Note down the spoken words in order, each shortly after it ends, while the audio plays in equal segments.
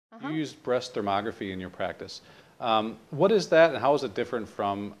You use breast thermography in your practice. What is that, and how is it different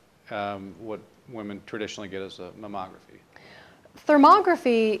from what women traditionally get as a mammography?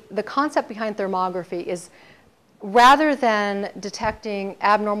 Thermography, the concept behind thermography is rather than detecting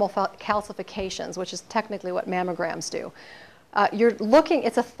abnormal calcifications, which is technically what mammograms do,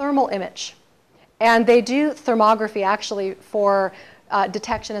 it's a thermal image. And they do thermography actually for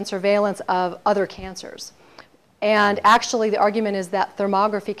detection and surveillance of other cancers. And actually the argument is that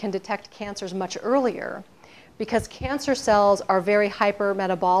thermography can detect cancers much earlier because cancer cells are very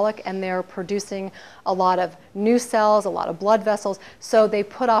hypermetabolic and they're producing a lot of new cells, a lot of blood vessels, so they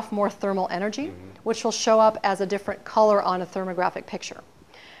put off more thermal energy, which will show up as a different color on a thermographic picture.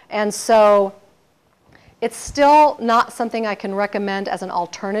 And so it's still not something I can recommend as an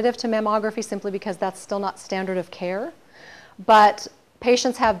alternative to mammography simply because that's still not standard of care. But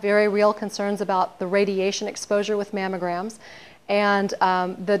patients have very real concerns about the radiation exposure with mammograms and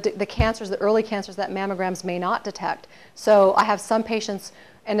the cancers, the early cancers that mammograms may not detect. So I have some patients,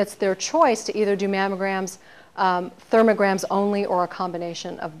 and it's their choice to either do mammograms, thermograms only, or a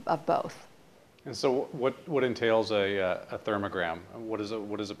combination of both. And so what entails a thermogram? What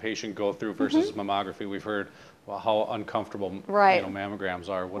does a patient go through versus mammography? We've heard how uncomfortable mammograms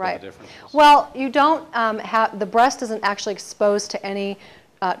are. What are the differences? Well, you don't the breast isn't actually exposed to any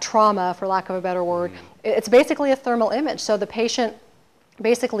trauma, for lack of a better word. It's basically a thermal image. So the patient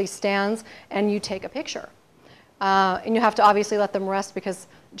basically stands and you take a picture. And you have to obviously let them rest because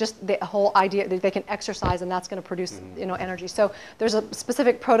just the whole idea that they can exercise and that's going to produce energy. So there's a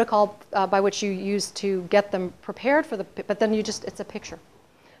specific protocol by which you use to get them prepared for but then it's a picture.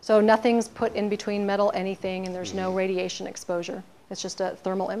 So nothing's put in between metal anything and there's no radiation exposure. It's just a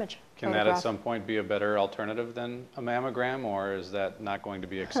thermal image. Can that at some point be a better alternative than a mammogram, or is that not going to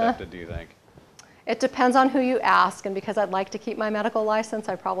be accepted, do you think? It depends on who you ask, and because I'd like to keep my medical license,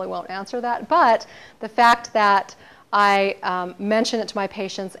 I probably won't answer that. But the fact that I mention it to my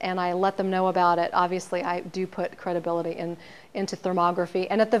patients and I let them know about it, obviously I do put credibility into thermography.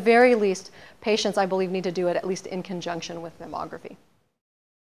 And at the very least, patients, I believe, need to do it at least in conjunction with mammography.